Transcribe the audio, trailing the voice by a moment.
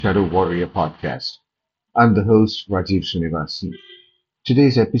Shadow Warrior podcast. I'm the host, Rajiv Srinivasan.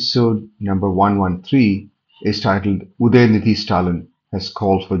 Today's episode, number 113, is titled Udayanidhi Stalin has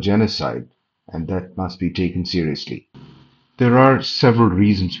called for genocide, and that must be taken seriously. There are several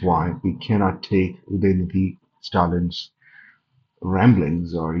reasons why we cannot take Udayanidhi Stalin's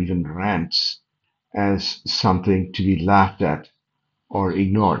ramblings or even rants as something to be laughed at or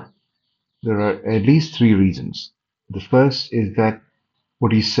ignored. There are at least three reasons. The first is that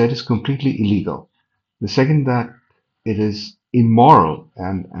what he said is completely illegal. The second, that it is immoral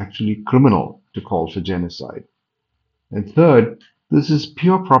and actually criminal to call for genocide. And third, this is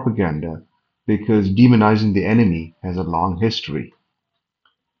pure propaganda because demonizing the enemy has a long history.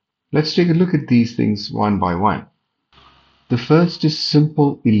 Let's take a look at these things one by one. The first is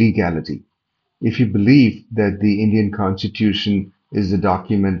simple illegality. If you believe that the Indian Constitution is the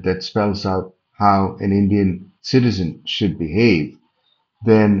document that spells out how an Indian citizen should behave,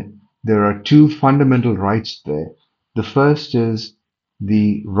 then there are two fundamental rights there. The first is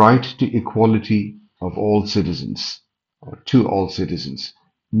the right to equality of all citizens, or to all citizens.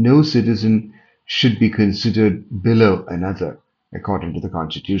 No citizen should be considered below another, according to the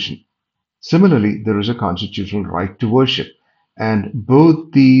Constitution. Similarly, there is a constitutional right to worship, and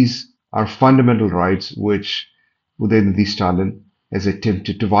both these are fundamental rights which Udayanidhi Stalin has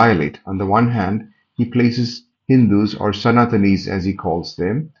attempted to violate. On the one hand, he places Hindus, or Sanatanis as he calls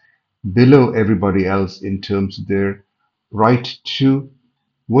them, below everybody else in terms of their right to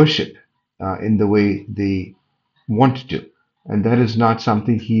worship in the way they want to. And that is not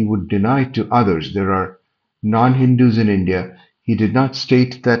something he would deny to others. There are non Hindus in India. He did not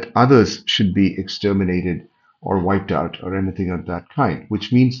state that others should be exterminated or wiped out or anything of that kind,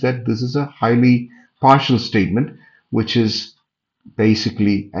 which means that this is a highly partial statement, which is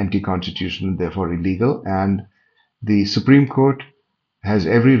basically anti constitutional and therefore illegal. And the Supreme Court has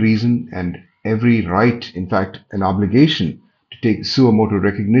every reason and every right, in fact, an obligation to take suo motu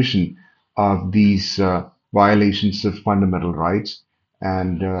recognition of these violations of fundamental rights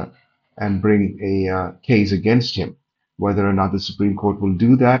and bring a case against him. Whether or not the Supreme Court will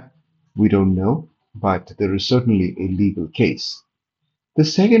do that, we don't know, but there is certainly a legal case. The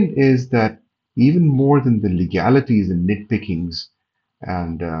second is that even more than the legalities and nitpickings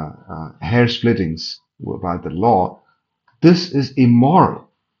and hair splittings about the law, this is immoral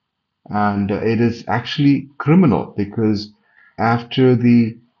and it is actually criminal because after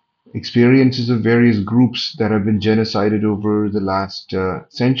the experiences of various groups that have been genocided over the last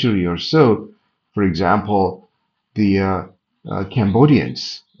century or so, for example, the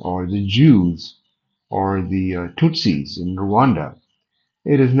Cambodians or the Jews or the Tutsis in Rwanda,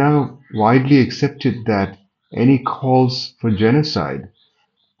 it is now widely accepted that any calls for genocide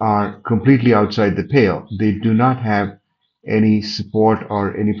are completely outside the pale. They do not have any support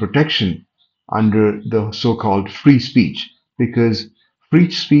or any protection under the so-called free speech because free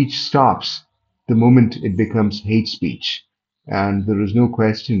speech stops the moment it becomes hate speech. And there is no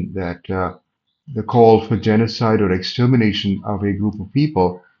question that the call for genocide or extermination of a group of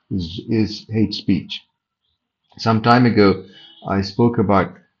people is hate speech. Some time ago, I spoke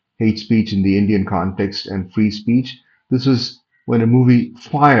about hate speech in the Indian context and free speech. This was when a movie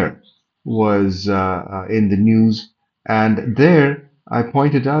Fire was in the news, and there I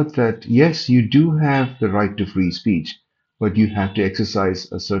pointed out that yes, you do have the right to free speech, but you have to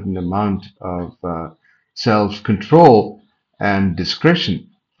exercise a certain amount of self-control and discretion.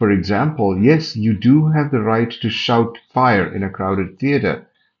 For example, yes, you do have the right to shout fire in a crowded theater,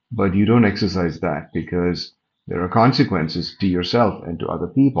 but you don't exercise that because there are consequences to yourself and to other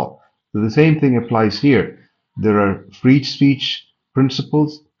people. So the same thing applies here. There are free speech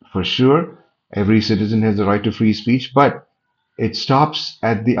principles for sure. Every citizen has the right to free speech, but it stops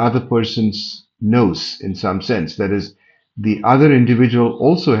at the other person's nose in some sense. That is, the other individual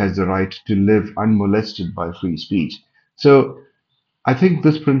also has the right to live unmolested by free speech. So I think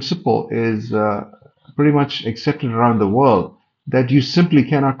this principle is pretty much accepted around the world that you simply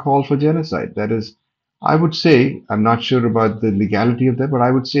cannot call for genocide. That is, I would say, I'm not sure about the legality of that, but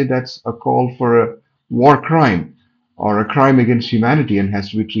I would say that's a call for a war crime or a crime against humanity and has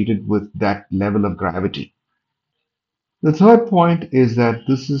to be treated with that level of gravity. The third point is that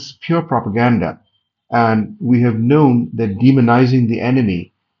this is pure propaganda, and we have known that demonizing the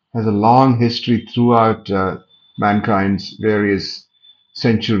enemy has a long history throughout mankind's various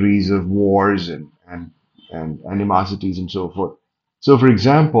centuries of wars and animosities and so forth. So, for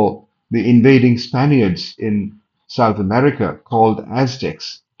example, the invading Spaniards in South America called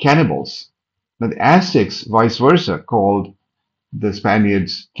Aztecs cannibals. Now, the Aztecs, vice versa, called the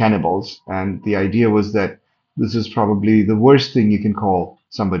Spaniards cannibals, and the idea was that this is probably the worst thing you can call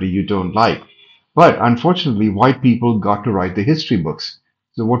somebody you don't like. But unfortunately, white people got to write the history books.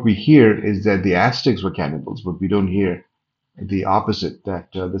 So what we hear is that the Aztecs were cannibals, but we don't hear the opposite, that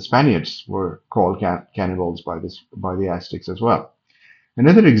the Spaniards were called cannibals by the Aztecs as well.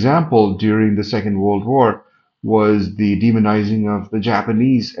 Another example during the Second World War was the demonizing of the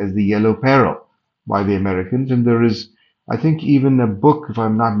Japanese as the Yellow Peril by the Americans. And there is, I think, even a book, if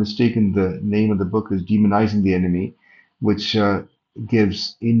I'm not mistaken, the name of the book is Demonizing the Enemy, which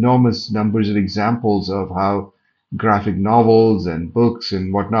gives enormous numbers of examples of how graphic novels and books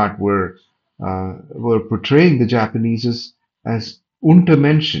and whatnot were portraying the Japanese as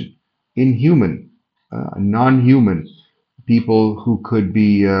Untermenschen, inhuman, non-human people who could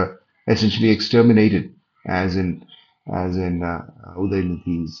be essentially exterminated, as in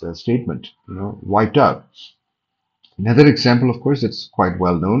Udayanidhi's statement, wiped out. Another example, of course, that's quite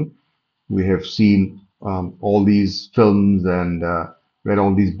well known. We have seen all these films and read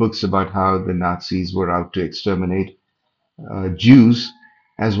all these books about how the Nazis were out to exterminate Jews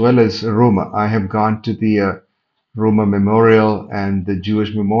as well as Roma. I have gone to the Roma Memorial and the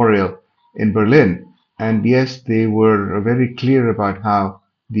Jewish Memorial in Berlin. And yes, they were very clear about how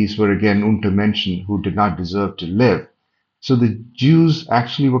these were again Untermenschen who did not deserve to live. So the Jews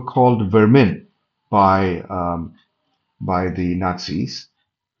actually were called vermin by by the Nazis.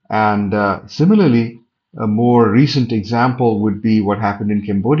 And similarly, a more recent example would be what happened in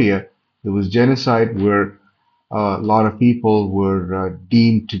Cambodia. There was genocide where a lot of people were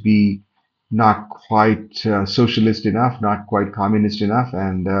deemed to be not quite socialist enough, not quite communist enough,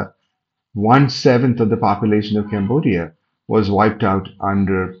 and 1/7 of the population of Cambodia was wiped out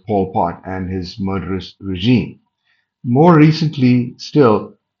under Pol Pot and his murderous regime. More recently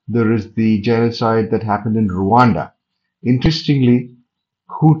still, there is the genocide that happened in Rwanda. Interestingly,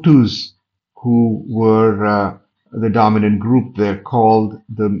 Hutus, who were the dominant group there, called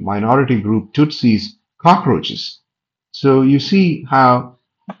the minority group Tutsis cockroaches. So you see how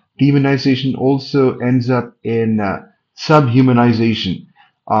demonization also ends up in subhumanization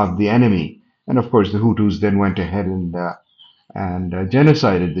of the enemy. And of course, the Hutus then went ahead and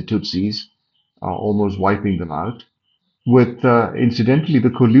genocided the Tutsis, almost wiping them out with, incidentally, the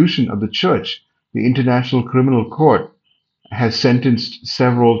collusion of the church. The International Criminal Court has sentenced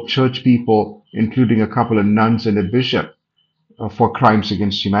several church people, including a couple of nuns and a bishop, for crimes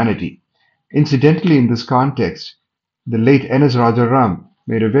against humanity. Incidentally, in this context, the late N.S. Rajaram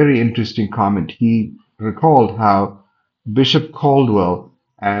made a very interesting comment. He recalled how Bishop Caldwell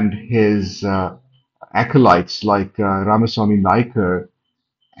and his acolytes, like Ramaswamy Naikar,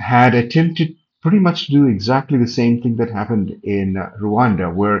 had attempted pretty much to do exactly the same thing that happened in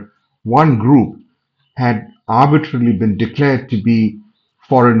Rwanda, where one group had arbitrarily been declared to be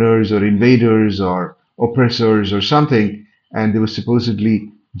foreigners or invaders or oppressors or something, and they were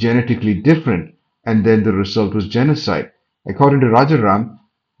supposedly genetically different, and then the result was genocide. According to Rajaram,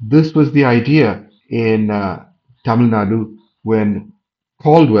 this was the idea in Tamil Nadu when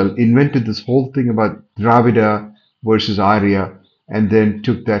Caldwell invented this whole thing about Dravida versus Arya, and then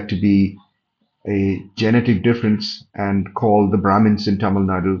took that to be a genetic difference and called the Brahmins in Tamil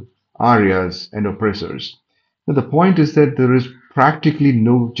Nadu Aryas and oppressors. Now, the point is that there is practically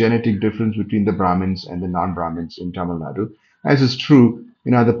no genetic difference between the Brahmins and the non Brahmins in Tamil Nadu, as is true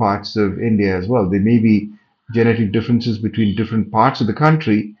in other parts of India as well. There may be genetic differences between different parts of the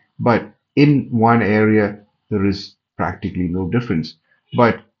country, but in one area there is practically no difference.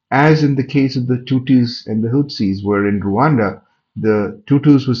 But as in the case of the Tutsis and the Hutsis, where in Rwanda the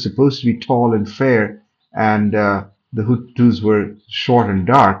Tutus were supposed to be tall and fair, and the Hutus were short and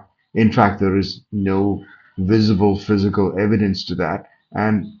dark. In fact, there is no visible physical evidence to that.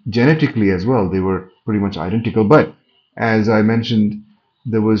 And genetically as well, they were pretty much identical. But as I mentioned,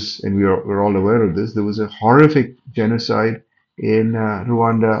 there was, and we're all aware of this, there was a horrific genocide in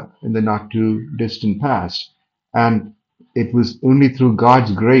Rwanda in the not too distant past. And it was only through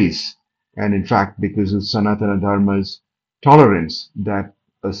God's grace, and in fact, because of Sanatana Dharma's tolerance, that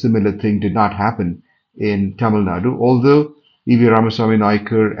a similar thing did not happen in Tamil Nadu, although E.V. Ramaswamy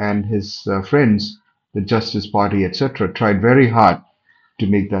Naikar and his friends, the Justice Party, etc., tried very hard to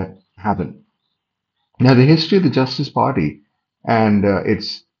make that happen. Now, the history of the Justice Party and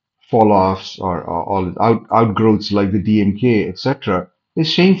its fall-offs or all outgrowths like the DMK, etc.,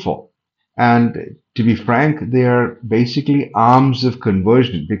 is shameful. And to be frank, they are basically arms of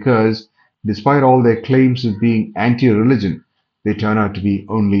conversion because despite all their claims of being anti-religion, they turn out to be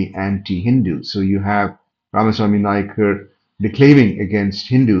only anti-Hindu. So you have Ramaswamy Naikar declaiming against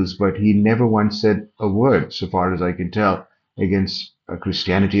Hindus, but he never once said a word, so far as I can tell, against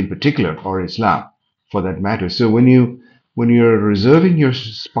Christianity in particular or Islam for that matter. So when you when you're reserving your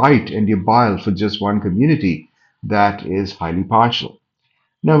spite and your bile for just one community, that is highly partial.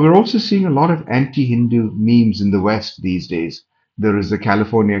 Now, we're also seeing a lot of anti Hindu memes in the West these days. There is the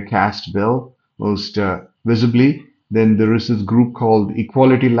California caste bill, most visibly. Then there is this group called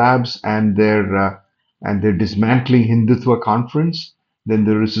Equality Labs, and they're dismantling Hindutva conference. Then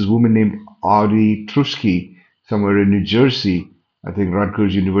there is this woman named Audie Truschke, somewhere in New Jersey, I think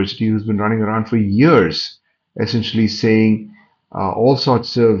Rutgers University, who's been running around for years, essentially saying all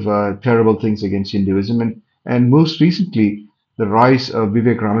sorts of terrible things against Hinduism. And most recently, the rise of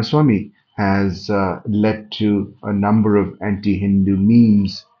Vivek Ramaswamy has led to a number of anti-Hindu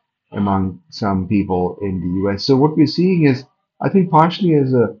memes among some people in the US. So what we're seeing is, I think, partially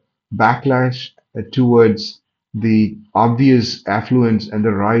as a backlash towards the obvious affluence and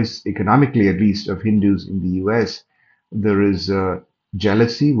the rise, economically at least, of Hindus in the US. There is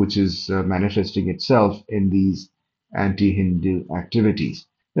jealousy, which is manifesting itself in these anti-Hindu activities.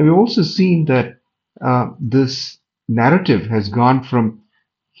 And we've also seen that this narrative has gone from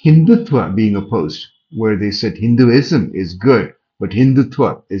Hindutva being opposed, where they said Hinduism is good, but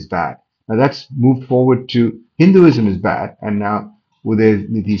Hindutva is bad. Now that's moved forward to Hinduism is bad, and now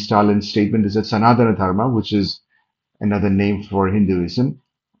Udayanidhi Stalin's statement is that Sanatana Dharma, which is another name for Hinduism,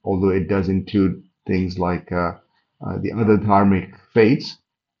 although it does include things like the other dharmic faiths.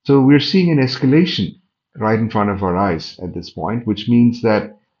 So we're seeing an escalation right in front of our eyes at this point, which means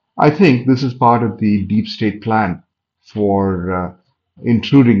that I think this is part of the deep state plan for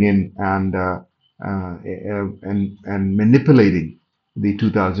intruding in and manipulating the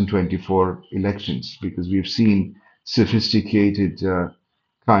 2024 elections, because we've seen sophisticated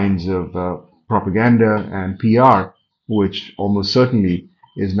kinds of propaganda and PR, which almost certainly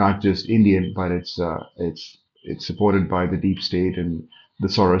is not just Indian, but it's supported by the deep state and the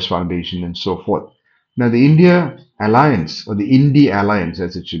Soros Foundation and so forth. Now, the India Alliance, or the Indie Alliance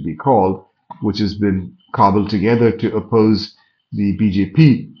as it should be called, which has been cobbled together to oppose the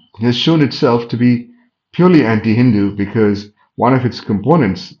BJP, has shown itself to be purely anti-Hindu because one of its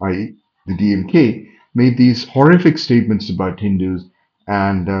components, i.e., the DMK, made these horrific statements about Hindus,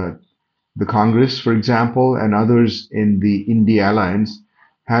 and the Congress, for example, and others in the India Alliance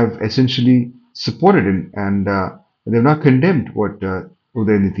have essentially supported it, and they've not condemned what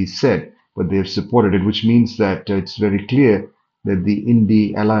Udayanidhi said, but they've supported it, which means that it's very clear that the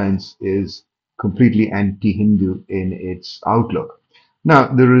India Alliance is completely anti-Hindu in its outlook. Now,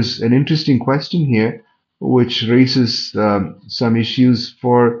 there is an interesting question here, which raises some issues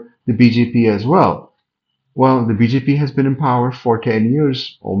for the BJP as well. Well, the BJP has been in power for 10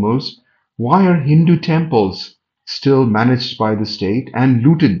 years almost. Why are Hindu temples still managed by the state and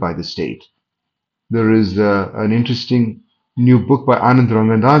looted by the state? There is an interesting new book by Anand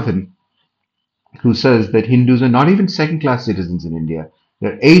Ranganathan who says that Hindus are not even second class citizens in India,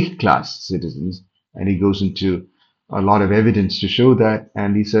 they're eighth class citizens. And he goes into a lot of evidence to show that.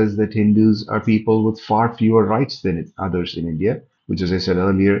 And he says that Hindus are people with far fewer rights than others in India, which, as I said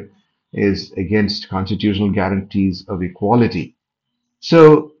earlier, is against constitutional guarantees of equality.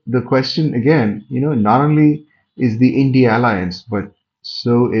 So the question again, not only is the India Alliance, but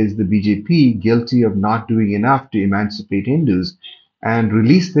so is the BJP guilty of not doing enough to emancipate Hindus and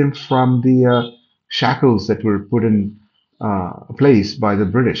release them from the shackles that were put in place by the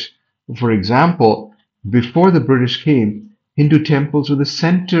British. For example, before the British came, Hindu temples were the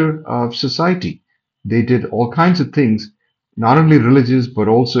center of society. They did all kinds of things, not only religious, but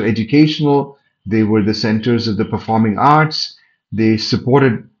also educational. They were the centers of the performing arts. They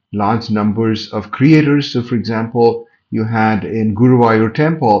supported large numbers of creators. So, for example, you had in Guruvayur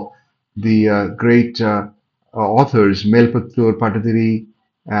Temple the great authors Melpattur Patadiri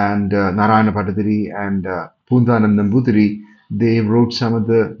and Narayana Patadiri and Pundanam Nambutiri. They wrote some of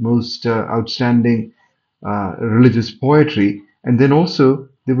the most outstanding religious poetry. And then also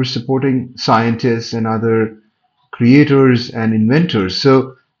they were supporting scientists and other creators and inventors.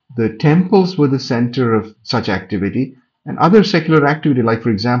 So the temples were the center of such activity and other secular activity, like,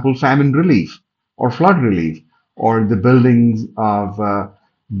 for example, famine relief or flood relief or the buildings of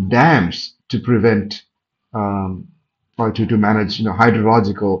dams to prevent or to manage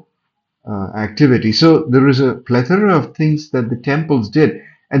hydrological activity. So there is a plethora of things that the temples did,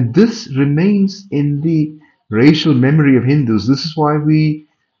 and this remains in the racial memory of Hindus. This is why we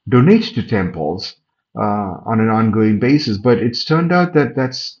donate to temples on an ongoing basis. But it's turned out that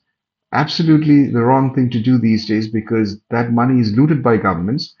that's absolutely the wrong thing to do these days because that money is looted by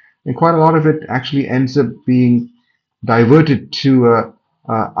governments, and quite a lot of it actually ends up being diverted to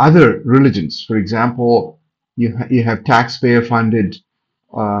other religions. For example, you have taxpayer funded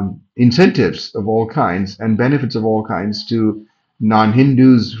incentives of all kinds and benefits of all kinds to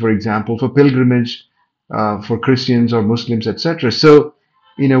non-Hindus, for example, for pilgrimage, for Christians or Muslims, etc. So,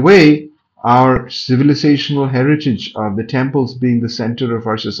 in a way, our civilizational heritage of the temples being the center of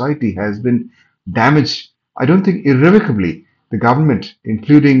our society has been damaged. I don't think irrevocably. The government,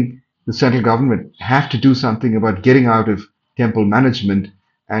 including the central government, have to do something about getting out of temple management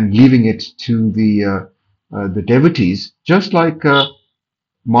and leaving it to the devotees, just like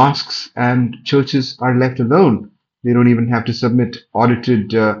mosques and churches are left alone. They don't even have to submit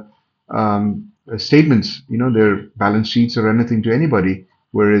audited statements, their balance sheets or anything to anybody,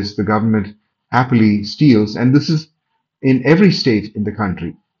 whereas the government happily steals. And this is in every state in the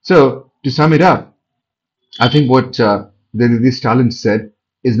country. So, to sum it up, I think what the Stalin said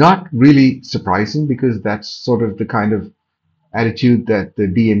is not really surprising because that's sort of the kind of attitude that the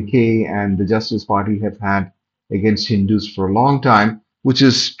DMK and the Justice Party have had against Hindus for a long time, which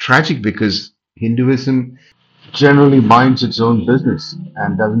is tragic because Hinduism generally minds its own business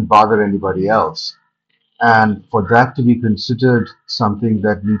and doesn't bother anybody else. And for that to be considered something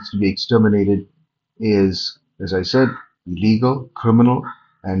that needs to be exterminated is, as I said, illegal, criminal,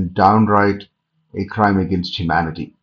 and downright a crime against humanity.